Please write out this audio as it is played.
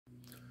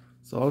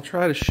So I'll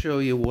try to show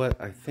you what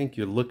I think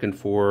you're looking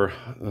for,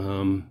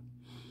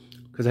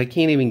 because I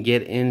can't even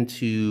get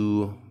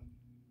into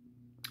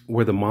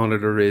where the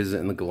monitor is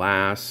in the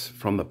glass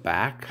from the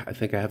back. I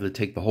think I have to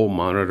take the whole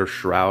monitor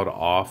shroud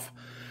off,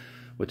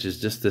 which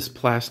is just this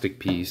plastic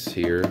piece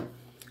here.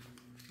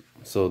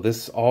 So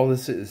this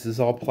is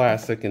all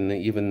plastic, and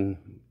even,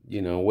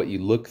 you know, what you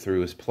look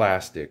through is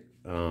plastic.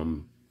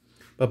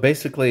 But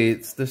basically,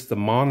 it's this: the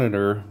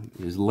monitor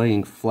is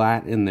laying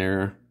flat in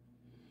there,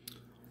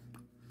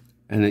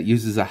 and it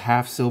uses a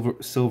half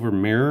silver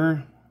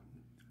mirror.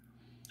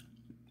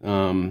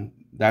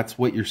 That's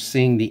what you're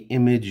seeing, the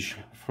image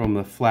from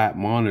the flat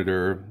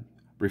monitor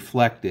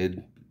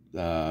reflected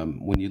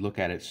when you look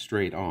at it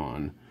straight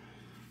on.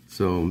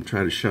 So I'm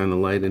trying to shine the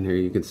light in here.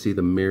 You can see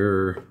the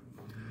mirror.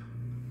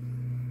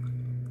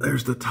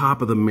 There's the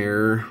top of the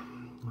mirror.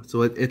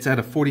 So it's at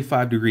a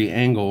 45-degree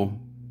angle,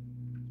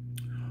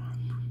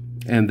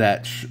 and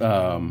that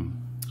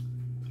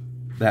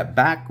that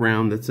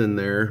background that's in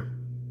there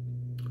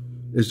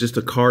is just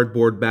a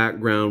cardboard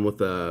background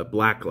with a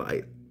black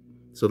light.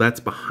 So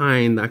that's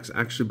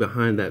actually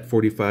behind that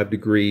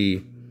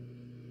 45-degree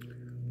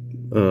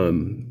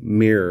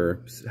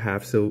mirror,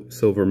 half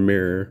silver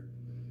mirror.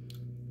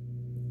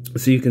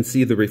 So you can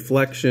see the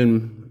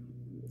reflection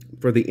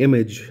for the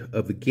image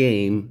of the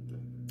game,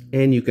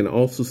 and you can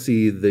also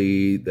see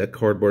the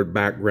cardboard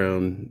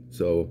background.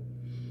 So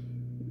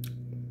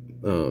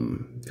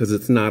because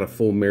it's not a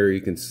full mirror,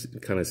 you can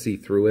kind of see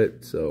through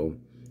it. So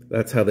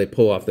that's how they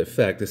pull off the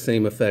effect. The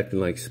same effect in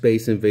like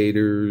Space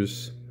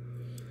Invaders,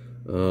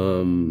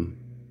 and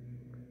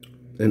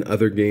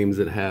other games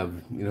that have,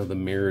 you know, the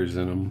mirrors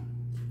in them.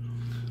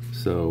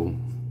 So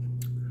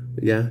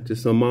yeah,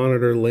 just a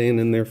monitor laying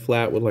in there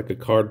flat with like a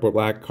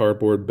black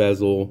cardboard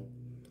bezel.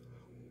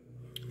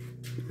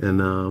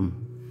 And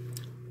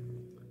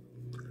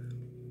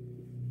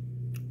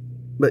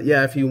but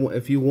yeah, if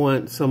you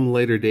want some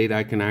later date,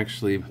 I can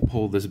actually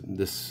pull this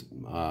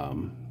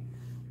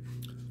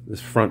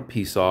front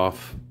piece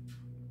off.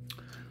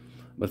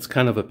 But it's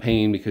kind of a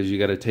pain because you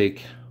got to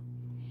take,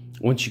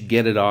 once you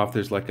get it off,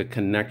 there's like a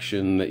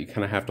connection that you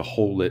kind of have to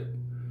hold it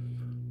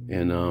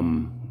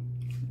and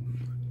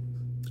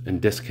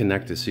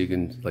disconnect it so you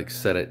can like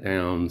set it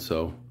down.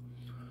 So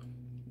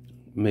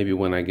maybe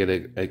when I get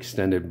an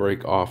extended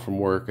break off from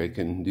work, I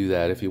can do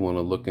that if you want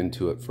to look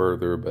into it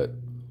further.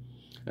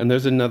 And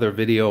there's another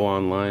video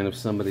online of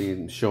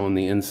somebody showing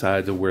the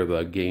insides of where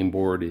the game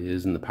board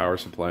is and the power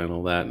supply and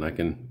all that, and I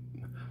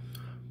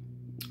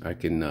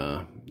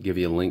can give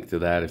you a link to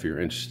that if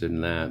you're interested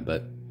in that.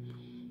 But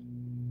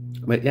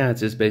yeah, it's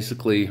just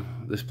basically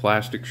this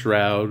plastic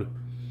shroud.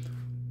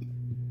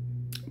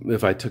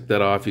 If I took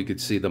that off, you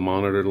could see the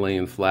monitor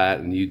laying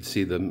flat, and you'd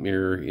see the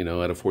mirror, you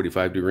know, at a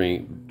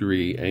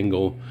 45-degree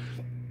angle.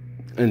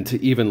 And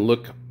to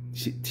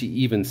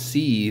even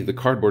see the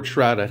cardboard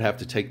shroud, I'd have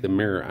to take the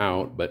mirror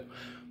out. But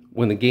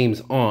when the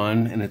game's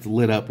on and it's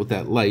lit up with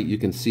that light, you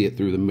can see it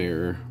through the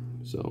mirror.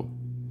 So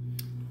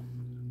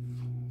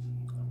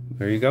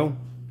there you go.